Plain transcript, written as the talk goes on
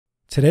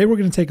Today, we're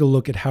going to take a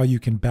look at how you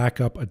can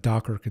back up a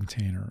Docker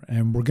container,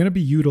 and we're going to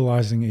be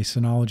utilizing a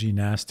Synology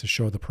NAS to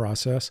show the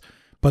process,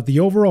 but the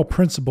overall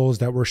principles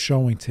that we're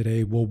showing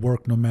today will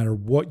work no matter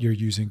what you're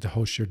using to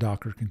host your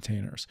Docker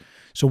containers.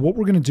 So what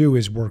we're going to do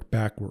is work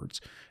backwards.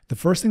 The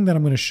first thing that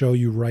I'm going to show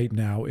you right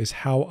now is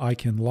how I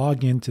can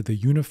log into the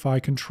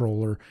Unifi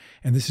controller,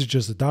 and this is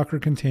just a Docker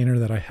container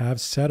that I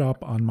have set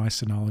up on my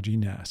Synology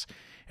NAS.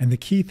 And the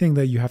key thing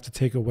that you have to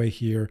take away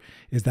here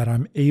is that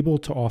I'm able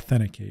to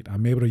authenticate.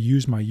 I'm able to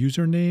use my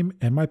username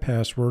and my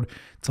password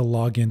to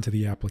log into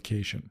the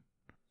application.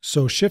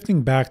 So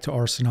shifting back to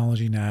our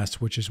Synology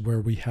NAS, which is where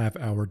we have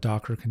our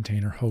Docker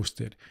container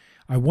hosted,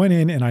 I went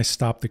in and I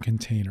stopped the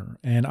container.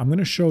 And I'm going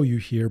to show you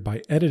here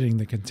by editing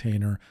the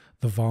container,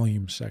 the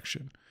volume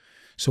section.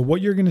 So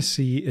what you're going to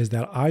see is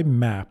that I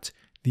mapped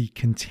the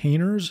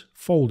containers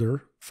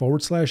folder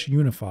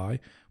 /Unifi,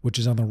 which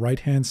is on the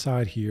right-hand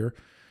side here,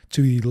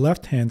 to the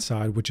left-hand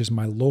side, which is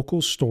my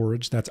local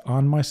storage that's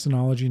on my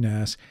Synology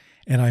NAS,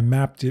 and I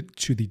mapped it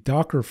to the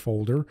Docker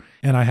folder,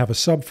 and I have a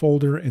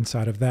subfolder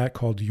inside of that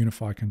called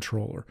Unifi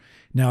controller.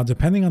 Now,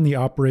 depending on the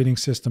operating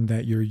system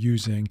that you're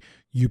using,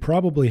 you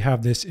probably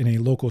have this in a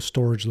local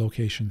storage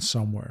location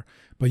somewhere,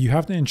 but you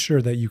have to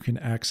ensure that you can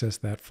access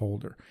that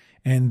folder.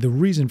 And the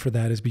reason for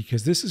that is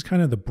because this is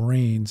kind of the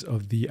brains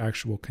of the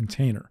actual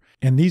container,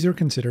 and these are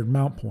considered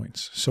mount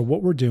points. So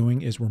what we're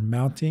doing is we're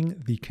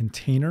mounting the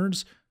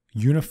containers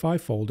Unifi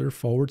folder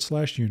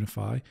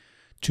 /Unifi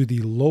to the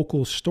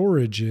local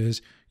storage's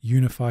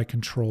Unifi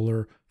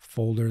controller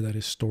folder that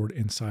is stored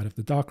inside of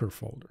the Docker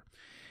folder.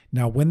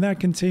 Now, when that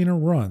container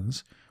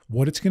runs,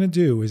 what it's going to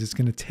do is it's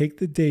going to take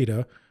the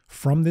data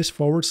from this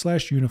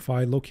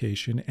 /Unifi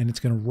location and it's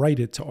going to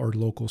write it to our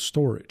local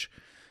storage.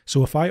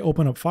 So if I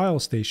open up File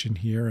Station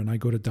here and I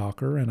go to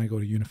Docker and I go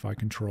to Unifi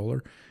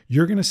controller,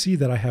 you're going to see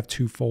that I have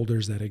two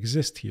folders that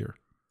exist here.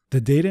 The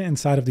data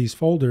inside of these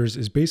folders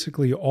is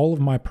basically all of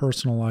my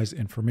personalized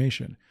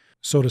information.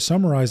 So to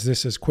summarize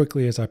this as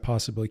quickly as I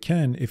possibly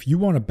can, if you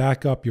want to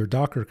back up your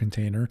Docker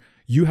container,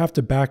 you have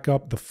to back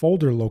up the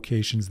folder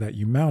locations that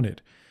you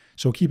mounted.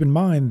 So keep in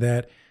mind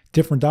that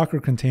different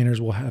Docker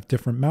containers will have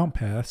different mount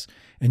paths,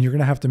 and you're going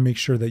to have to make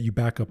sure that you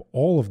back up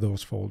all of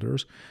those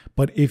folders.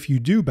 But if you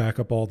do back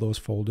up all those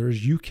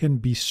folders, you can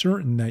be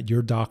certain that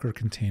your Docker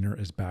container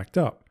is backed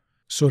up.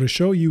 So to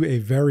show you a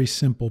very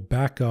simple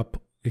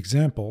backup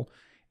example,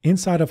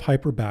 inside of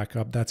Hyper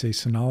Backup, that's a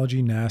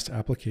Synology NAS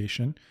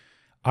application,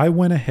 I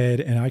went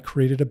ahead and I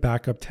created a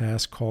backup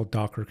task called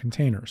Docker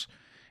Containers.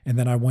 And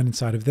then I went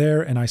inside of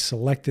there and I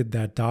selected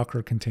that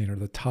Docker container,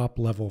 the top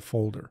level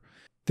folder.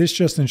 This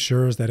just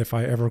ensures that if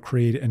I ever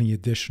create any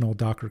additional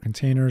Docker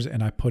containers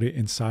and I put it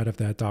inside of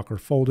that Docker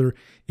folder,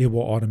 it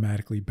will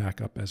automatically back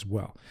up as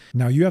well.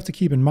 Now you have to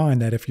keep in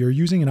mind that if you're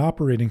using an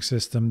operating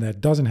system that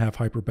doesn't have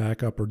Hyper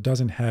Backup or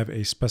doesn't have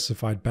a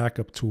specified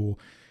backup tool,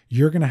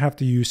 you're going to have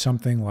to use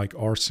something like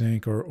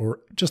rsync or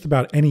just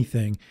about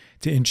anything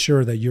to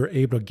ensure that you're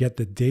able to get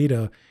the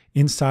data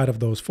inside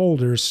of those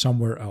folders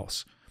somewhere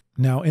else.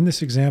 Now, in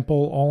this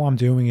example, all I'm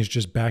doing is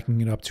just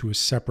backing it up to a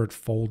separate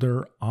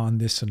folder on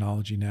this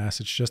Synology NAS.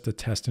 It's just a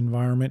test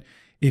environment.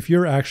 If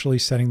you're actually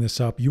setting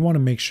this up, you want to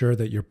make sure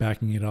that you're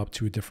backing it up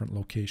to a different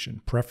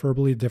location,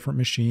 preferably a different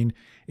machine.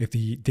 If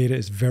the data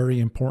is very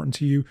important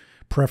to you,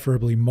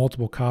 preferably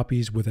multiple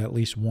copies with at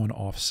least one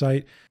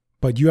off-site.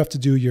 But you have to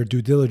do your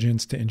due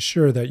diligence to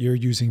ensure that you're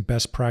using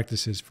best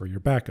practices for your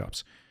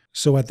backups.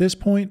 So at this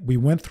point, we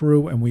went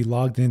through and we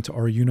logged into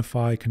our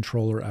Unifi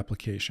controller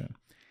application.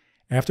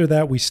 After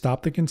that, we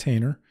stopped the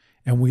container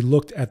and we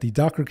looked at the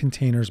Docker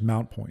container's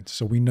mount points.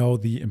 So we know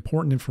the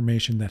important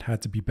information that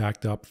had to be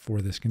backed up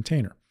for this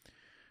container.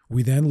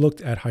 We then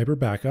looked at Hyper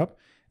Backup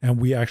and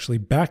we actually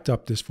backed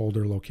up this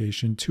folder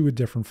location to a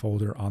different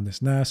folder on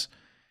this NAS.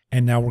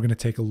 And now we're going to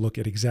take a look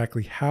at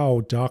exactly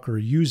how Docker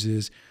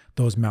uses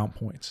those mount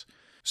points.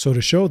 So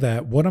to show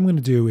that, what I'm going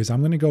to do is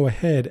I'm going to go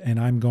ahead and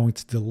I'm going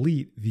to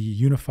delete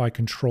the Unifi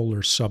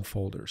controller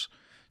subfolders.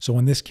 So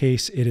in this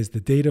case, it is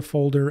the data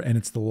folder and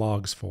it's the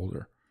logs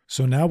folder.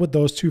 So now with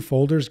those two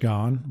folders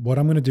gone, what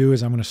I'm going to do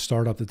is I'm going to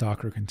start up the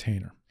Docker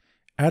container.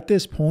 At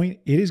this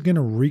point, it is going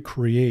to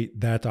recreate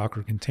that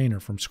Docker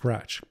container from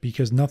scratch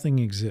because nothing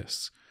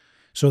exists.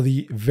 So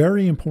the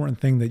very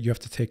important thing that you have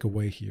to take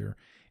away here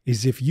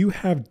is if you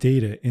have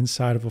data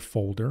inside of a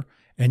folder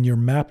and you're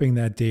mapping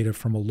that data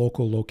from a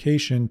local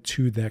location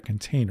to that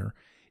container,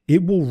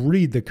 it will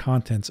read the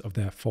contents of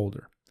that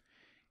folder.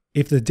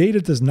 If the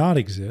data does not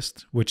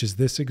exist, which is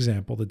this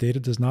example, the data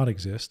does not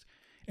exist,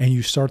 and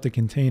you start the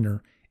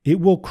container, it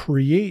will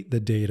create the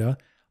data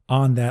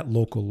on that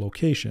local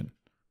location.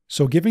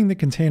 So giving the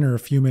container a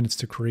few minutes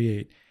to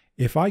create,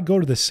 if I go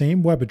to the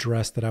same web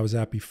address that I was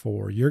at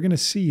before, you're going to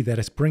see that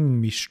it's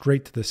bringing me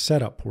straight to the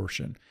setup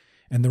portion.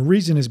 And the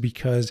reason is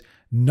because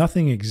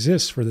nothing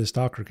exists for this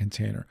Docker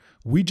container.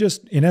 We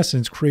just, in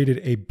essence, created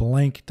a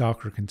blank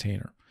Docker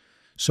container.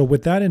 So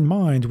with that in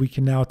mind, we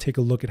can now take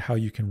a look at how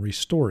you can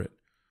restore it.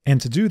 And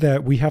to do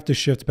that, we have to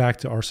shift back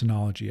to our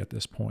Synology at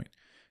this point.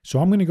 So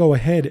I'm going to go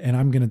ahead and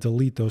I'm going to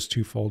delete those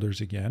two folders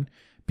again,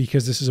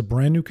 because this is a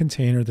brand new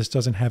container. This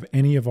doesn't have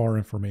any of our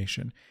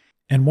information.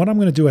 And what I'm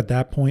going to do at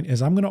that point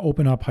is I'm going to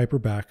open up Hyper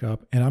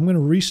Backup and I'm going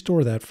to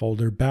restore that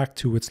folder back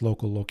to its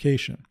local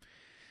location.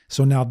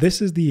 So now this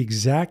is the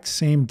exact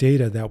same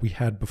data that we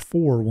had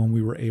before when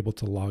we were able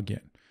to log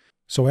in.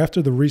 So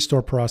after the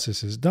restore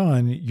process is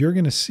done, you're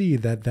going to see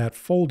that that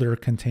folder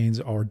contains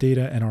our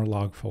data and our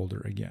log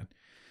folder again.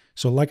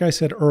 So like I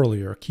said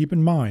earlier, keep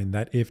in mind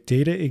that if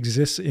data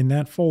exists in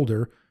that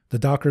folder, the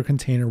Docker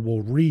container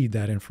will read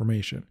that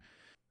information.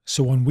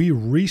 So when we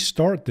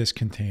restart this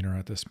container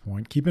at this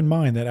point, keep in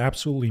mind that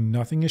absolutely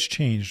nothing has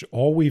changed.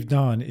 All we've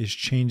done is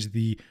change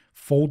the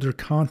folder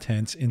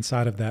contents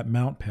inside of that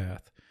mount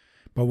path.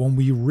 But when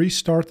we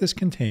restart this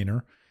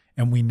container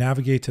and we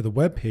navigate to the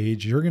web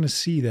page, you're going to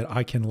see that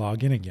I can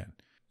log in again.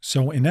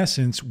 So in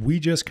essence, we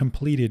just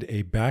completed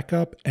a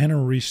backup and a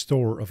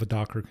restore of a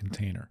Docker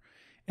container.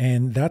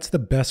 And that's the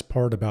best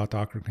part about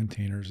Docker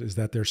containers, is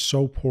that they're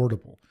so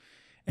portable.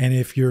 And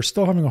if you're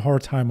still having a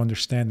hard time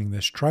understanding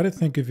this, try to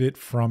think of it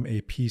from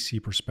a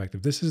PC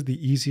perspective. This is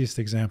the easiest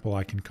example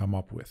I can come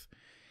up with.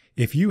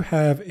 If you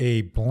have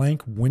a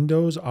blank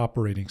Windows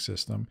operating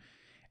system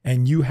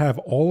and you have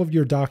all of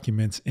your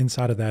documents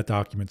inside of that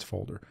documents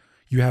folder,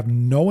 you have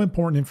no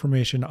important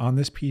information on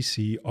this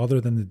PC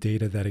other than the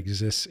data that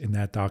exists in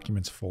that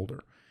documents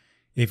folder.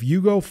 If you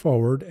go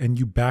forward and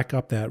you back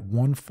up that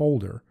one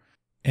folder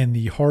and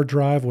the hard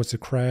drive was to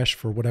crash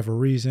for whatever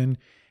reason,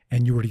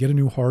 and you were to get a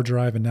new hard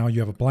drive and now you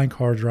have a blank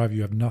hard drive,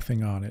 you have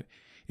nothing on it.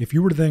 If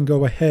you were to then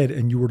go ahead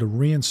and you were to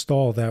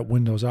reinstall that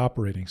Windows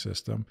operating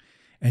system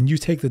and you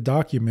take the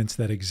documents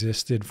that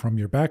existed from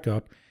your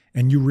backup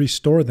and you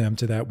restore them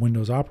to that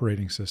Windows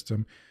operating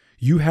system,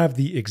 you have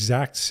the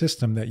exact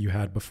system that you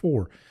had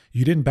before.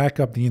 You didn't back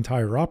up the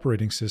entire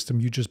operating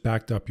system, you just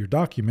backed up your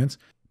documents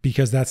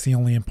because that's the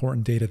only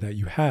important data that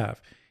you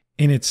have.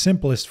 In its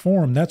simplest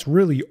form, that's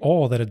really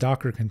all that a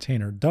Docker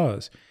container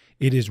does.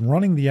 It is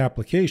running the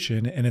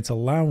application and it's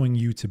allowing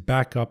you to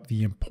back up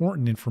the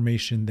important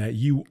information that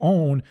you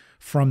own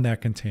from that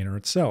container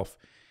itself.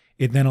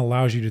 It then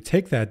allows you to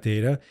take that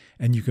data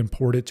and you can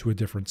port it to a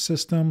different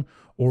system,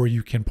 or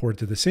you can port it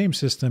to the same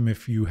system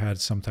if you had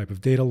some type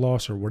of data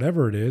loss or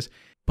whatever it is.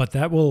 But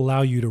that will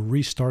allow you to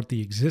restart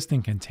the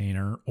existing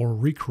container or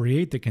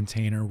recreate the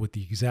container with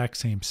the exact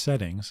same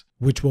settings,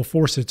 which will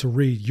force it to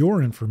read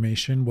your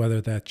information,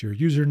 whether that's your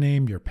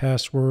username, your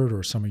password,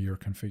 or some of your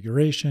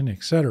configuration,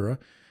 etc.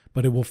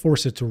 But it will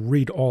force it to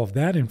read all of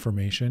that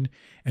information,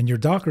 and your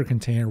Docker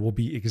container will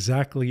be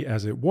exactly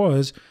as it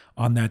was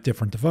on that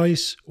different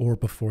device or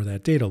before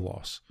that data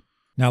loss.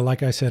 Now,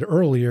 like I said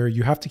earlier,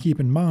 you have to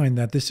keep in mind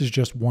that this is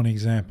just one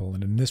example,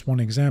 and in this one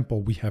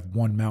example, we have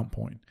one mount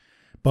point.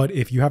 But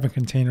if you have a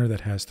container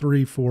that has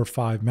 3, 4,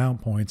 5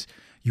 mount points,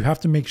 you have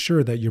to make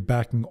sure that you're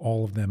backing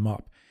all of them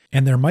up.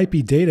 And there might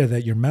be data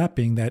that you're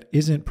mapping that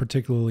isn't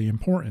particularly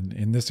important.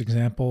 In this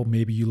example,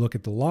 maybe you look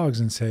at the logs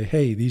and say,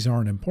 hey, these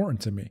aren't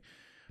important to me.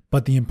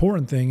 But the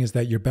important thing is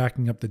that you're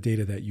backing up the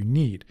data that you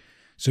need.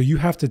 So you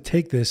have to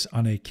take this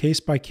on a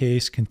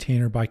case-by-case,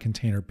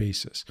 container-by-container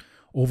basis.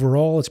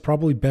 Overall, it's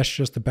probably best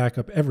just to back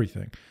up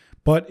everything.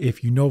 But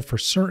if you know for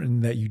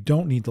certain that you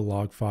don't need the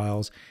log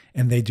files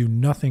and they do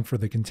nothing for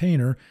the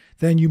container,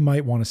 then you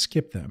might want to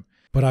skip them.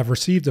 But I've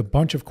received a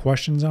bunch of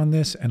questions on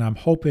this, and I'm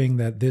hoping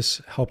that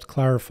this helped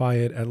clarify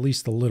it at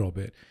least a little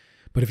bit.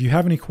 But if you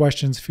have any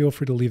questions, feel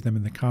free to leave them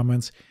in the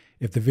comments.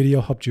 If the video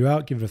helped you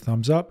out, give it a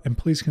thumbs up, and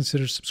please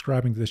consider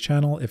subscribing to this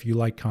channel if you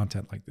like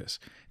content like this.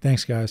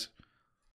 Thanks, guys.